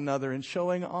outdo one another in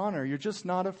showing honor. You're just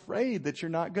not afraid that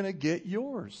you're not going to get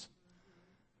yours.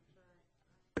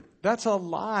 That's a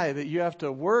lie that you have to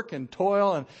work and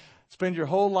toil and spend your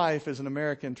whole life as an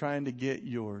American trying to get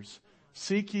yours.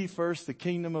 Seek ye first the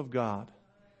kingdom of God,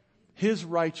 his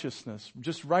righteousness,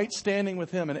 just right standing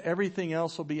with him, and everything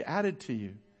else will be added to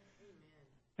you.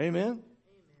 Amen?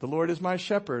 The Lord is my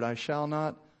shepherd, I shall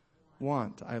not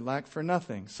want. I lack for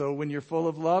nothing. So when you're full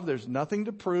of love, there's nothing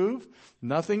to prove,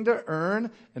 nothing to earn,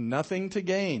 and nothing to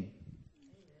gain.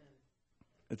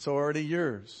 It's already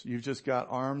yours. You've just got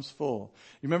arms full.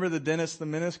 You remember the Dennis the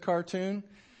Menace cartoon?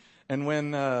 And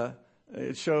when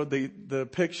it showed the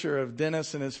picture of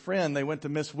Dennis and his friend, they went to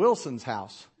Miss Wilson's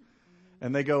house.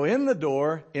 And they go in the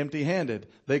door empty-handed.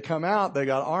 They come out, they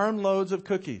got armloads of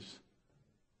cookies.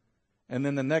 And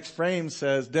then the next frame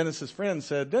says, Dennis's friend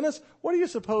said, Dennis, what do you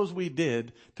suppose we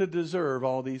did to deserve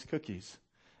all these cookies?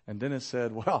 And Dennis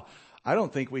said, well, I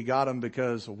don't think we got them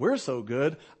because we're so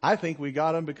good. I think we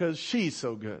got them because she's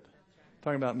so good.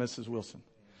 Talking about Mrs. Wilson.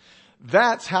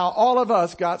 That's how all of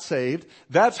us got saved.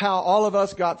 That's how all of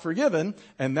us got forgiven.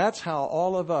 And that's how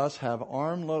all of us have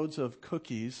armloads of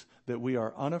cookies that we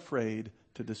are unafraid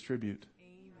to distribute.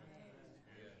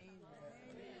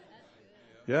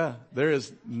 Yeah, there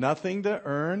is nothing to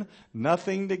earn,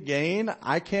 nothing to gain.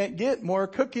 I can't get more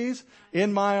cookies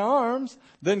in my arms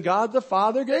than God the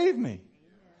Father gave me.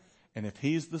 And if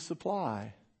he's the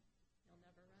supply.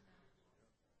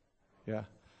 Yeah,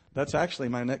 that's actually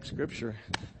my next scripture.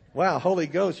 Wow, Holy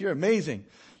Ghost, you're amazing.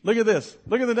 Look at this.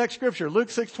 Look at the next scripture, Luke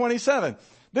 6:27.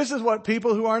 This is what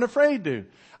people who aren't afraid do.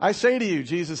 I say to you,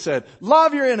 Jesus said,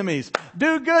 love your enemies.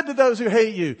 Do good to those who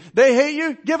hate you. They hate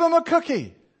you, give them a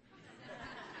cookie.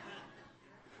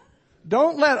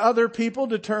 Don't let other people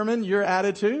determine your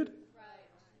attitude.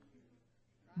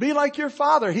 Be like your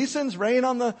Father. He sends rain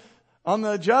on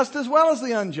the just as well as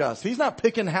the unjust. He's not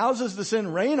picking houses to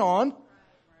send rain on.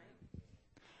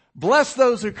 Bless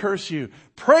those who curse you.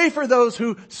 Pray for those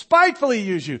who spitefully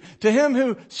use you. To him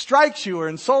who strikes you or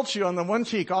insults you on the one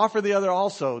cheek, offer the other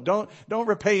also. Don't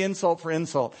repay insult for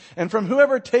insult. And from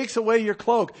whoever takes away your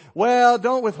cloak, well,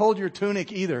 don't withhold your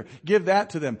tunic either. Give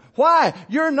that to them. Why?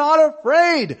 You're not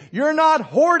afraid. You're not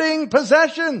hoarding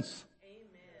possessions. Amen.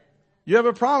 You have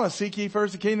a promise. Seek ye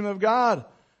first the kingdom of God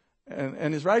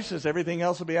and his righteousness. Everything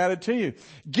else will be added to you.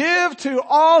 Give to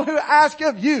all who ask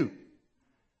of you.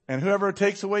 And whoever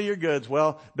takes away your goods,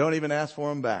 well, don't even ask for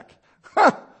them back.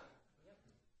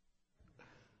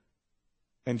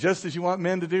 And just as you want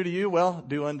men to do to you, well,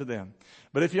 do unto them.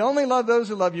 But if you only love those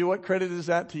who love you, what credit is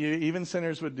that to you? Even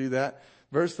sinners would do that.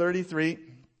 Verse 33,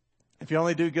 If you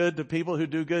only do good to people who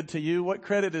do good to you, what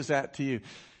credit is that to you?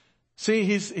 See,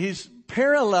 he's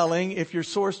paralleling if you're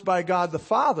sourced by God the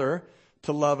Father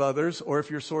to love others, or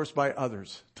if you're sourced by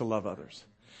others to love others.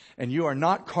 And you are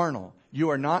not carnal. You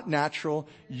are not natural.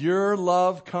 Your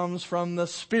love comes from the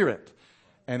Spirit,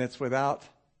 and it's without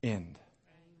end.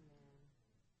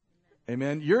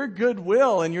 Amen. Your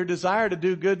goodwill and your desire to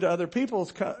do good to other people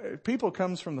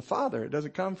comes from the Father. It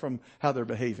doesn't come from how they're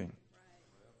behaving.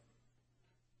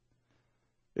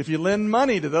 If you lend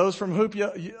money to those from whom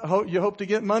you hope to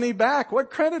get money back, what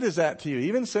credit is that to you?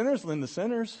 Even sinners lend to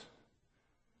sinners.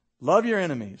 Love your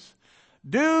enemies.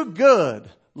 Do good.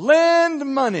 Lend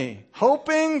money,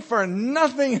 hoping for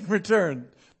nothing in return.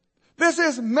 This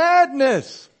is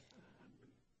madness.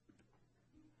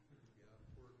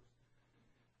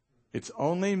 It's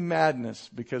only madness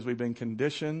because we've been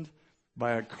conditioned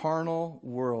by a carnal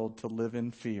world to live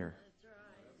in fear.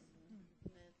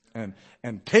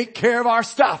 And take care of our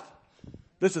stuff.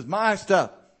 This is my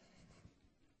stuff.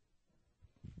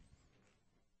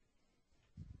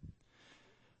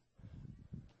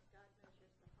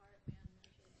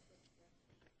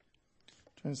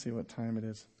 Trying to see what time it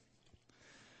is.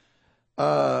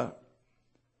 I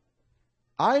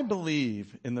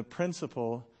believe in the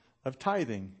principle of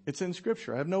tithing. It's in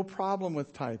Scripture. I have no problem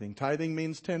with tithing. Tithing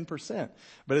means 10%.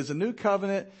 But as a new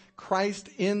covenant, Christ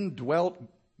indwelt,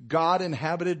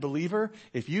 God-inhabited believer,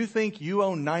 if you think you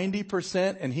own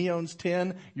 90% and He owns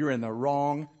 10, you're in the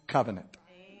wrong covenant.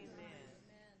 Amen.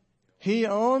 He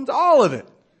owns all of it.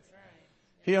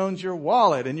 He owns your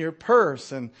wallet and your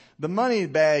purse and the money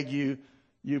bag you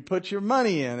put your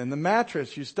money in and the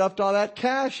mattress you stuffed all that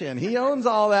cash in. He owns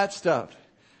all that stuff.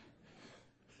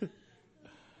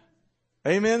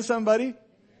 Amen, somebody? If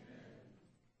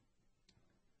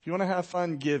you want to have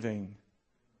fun giving,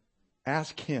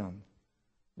 ask Him,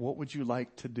 what would you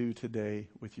like to do today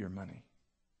with your money?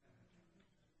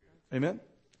 Amen?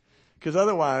 Because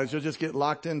otherwise you'll just get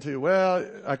locked into, well,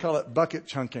 I call it bucket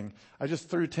chunking. I just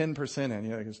threw 10% in.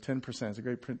 Yeah, it's 10%. It's a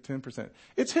great 10%.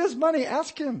 It's His money.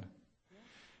 Ask Him.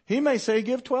 He may say,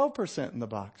 give 12% in the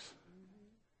box.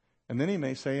 And then He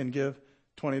may say, and give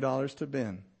 $20 to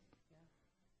Ben.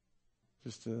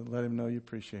 Just to let him know you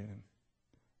appreciate him.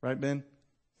 Right, Ben?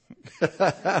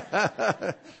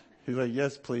 He's like,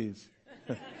 yes, please.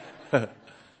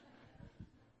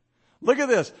 Look at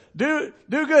this. Do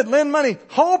good. Lend money.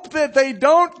 Hope that they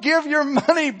don't give your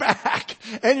money back.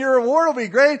 And your reward will be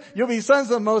great. You'll be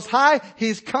sons of the Most High.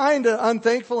 He's kind to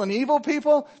unthankful and evil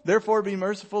people. Therefore be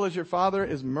merciful as your Father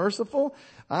is merciful.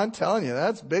 I'm telling you,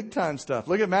 that's big time stuff.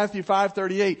 Look at Matthew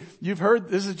 5:38. You've heard,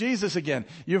 this is Jesus again.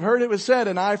 You've heard it was said,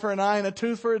 an eye for an eye and a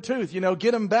tooth for a tooth. You know,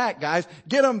 get them back, guys.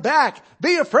 Get them back.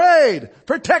 Be afraid.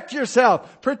 Protect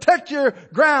yourself. Protect your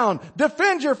ground.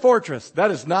 Defend your fortress.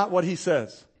 That is not what He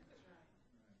says.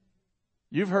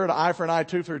 You've heard eye for an eye,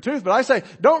 tooth for a tooth, but I say,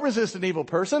 don't resist an evil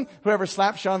person. Whoever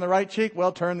slaps you on the right cheek,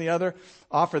 well, turn the other.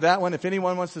 Offer that one. If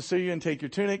anyone wants to sue you and take your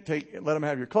tunic, let him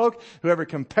have your cloak. Whoever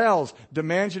compels,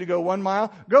 demands you to go 1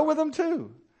 mile, go with them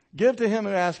too. Give to him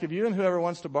who asks of you, and whoever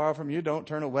wants to borrow from you, don't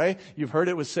turn away. You've heard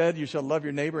it was said, you shall love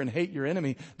your neighbor and hate your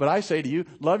enemy. But I say to you,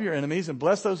 love your enemies and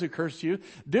bless those who curse you.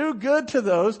 Do good to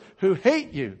those who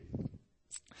hate you.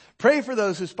 Pray for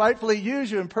those who spitefully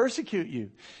use you and persecute you.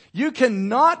 You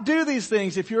cannot do these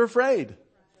things if you're afraid.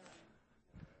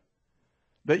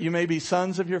 That you may be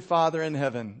sons of your Father in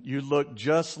heaven. You look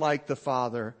just like the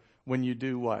Father when you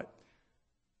do what?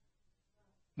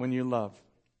 When you love.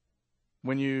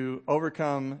 When you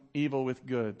overcome evil with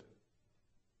good.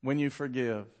 When you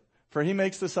forgive. For He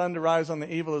makes the sun to rise on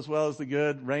the evil as well as the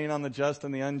good, rain on the just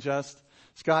and the unjust.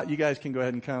 Scott, you guys can go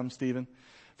ahead and come. Stephen.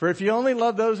 For if you only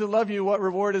love those who love you, what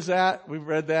reward is that? We've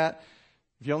read that.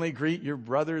 If you only greet your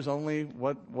brothers only,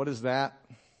 what is that?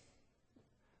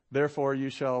 Therefore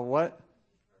you shall what?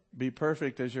 Be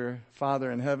perfect as your Father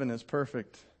in heaven is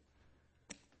perfect.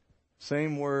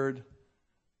 Same word,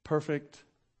 perfect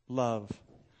love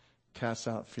casts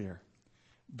out fear.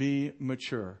 Be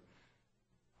mature.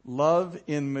 Love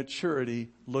in maturity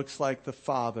looks like the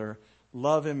Father.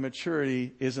 Love in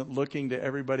maturity isn't looking to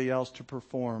everybody else to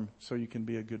perform so you can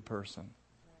be a good person.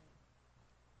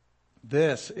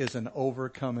 This is an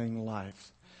overcoming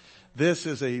life. This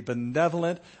is a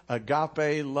benevolent,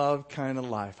 agape love kind of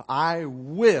life. I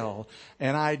will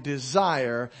and I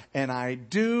desire and I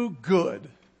do good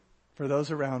for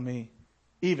those around me,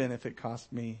 even if it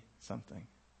costs me something.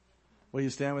 Will you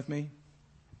stand with me?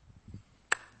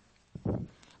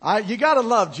 You got to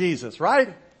love Jesus,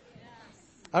 right?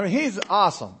 I mean, He's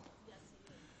awesome.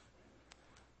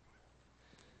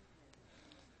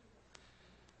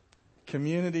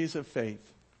 Communities of faith.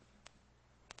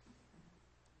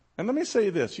 And let me say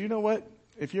this. You know what?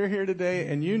 If you're here today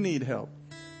and you need help,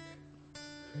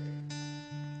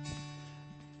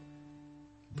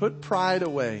 put pride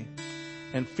away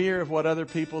and fear of what other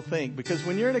people think. Because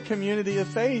when you're in a community of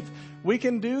faith, we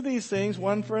can do these things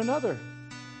one for another.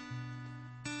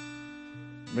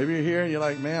 Maybe you're here and you're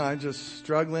like, man, I'm just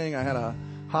struggling. I had a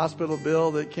hospital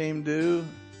bill that came due.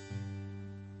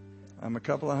 I'm a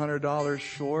couple of $100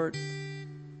 short.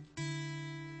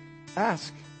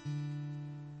 Ask.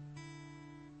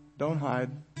 Don't hide.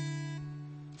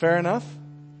 Fair enough?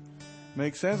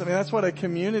 Makes sense? I mean, that's what a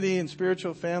community and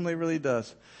spiritual family really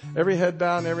does. Every head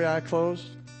bowed and every eye closed.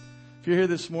 If you're here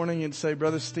this morning and say,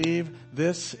 Brother Steve,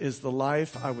 this is the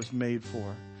life I was made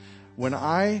for. When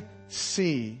I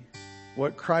see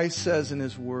what Christ says in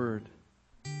His Word,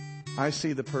 I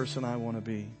see the person I want to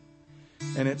be.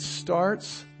 And it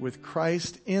starts with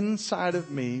Christ inside of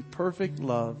me, perfect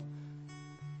love,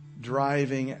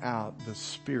 driving out the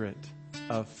spirit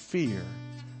of fear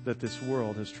that this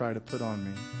world has tried to put on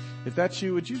me. If that's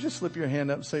you, would you just slip your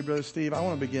hand up and say, Brother Steve, I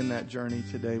want to begin that journey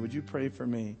today. Would you pray for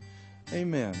me?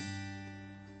 Amen.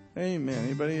 Amen.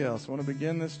 Anybody else want to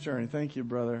begin this journey? Thank you,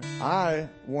 brother. I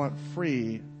want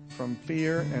free from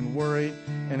fear and worry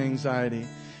and anxiety.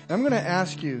 And I'm going to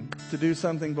ask you to do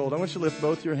something bold. I want you to lift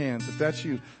both your hands. If that's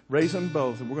you, raise them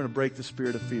both, and we're going to break the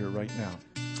spirit of fear right now.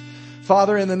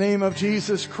 Father, in the name of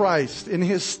Jesus Christ, in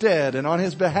His stead and on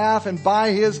His behalf and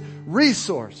by His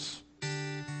resource,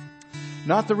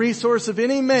 not the resource of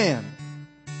any man,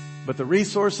 but the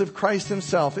resource of Christ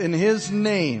Himself, in His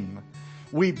name,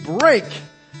 we break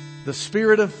the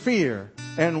spirit of fear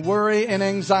and worry and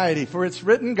anxiety. For it's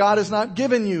written, God has not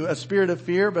given you a spirit of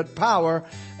fear, but power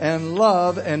and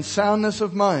love and soundness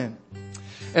of mind.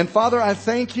 And Father, I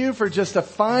thank you for just a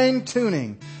fine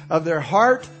tuning of their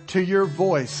heart to your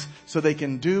voice, so they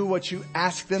can do what you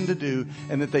ask them to do,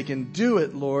 and that they can do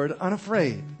it, Lord,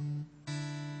 unafraid,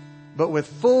 but with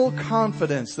full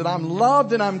confidence that I'm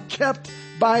loved and I'm kept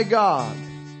by God.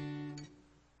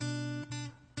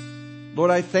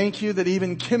 Lord, I thank you that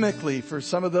even chemically, for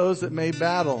some of those that may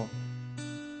battle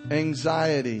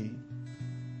anxiety,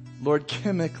 Lord,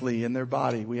 chemically in their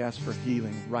body, we ask for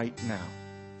healing right now.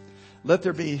 Let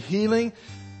there be healing.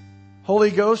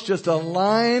 Holy Ghost, just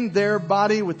align their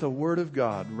body with the Word of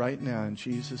God right now in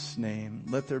Jesus' name.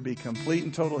 Let there be complete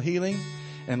and total healing.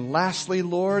 And lastly,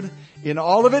 Lord, in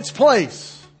all of its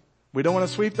place, we don't want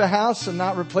to sweep the house and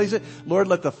not replace it. Lord,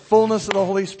 let the fullness of the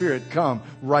Holy Spirit come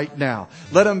right now.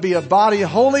 Let them be a body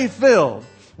wholly filled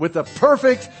with the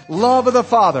perfect love of the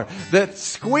Father, that's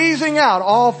squeezing out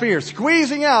all fear,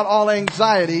 squeezing out all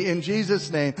anxiety in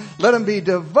Jesus' name. Let them be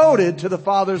devoted to the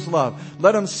Father's love.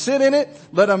 Let them sit in it.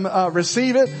 Let them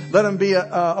receive it. Let them be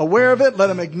aware of it. Let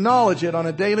them acknowledge it on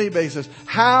a daily basis.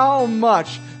 How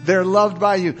much they're loved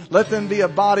by you. Let them be a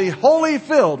body wholly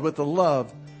filled with the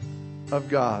love of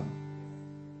God.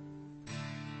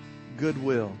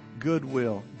 Goodwill,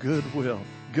 goodwill, goodwill,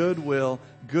 goodwill,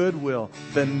 goodwill,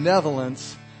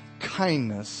 benevolence,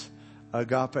 kindness,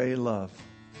 agape love.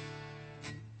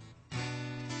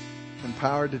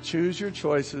 Empowered to choose your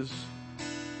choices.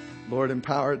 Lord,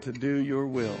 empowered to do your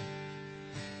will.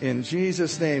 In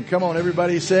Jesus' name. Come on,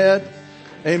 everybody said,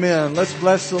 amen. Let's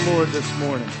bless the Lord this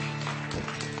morning.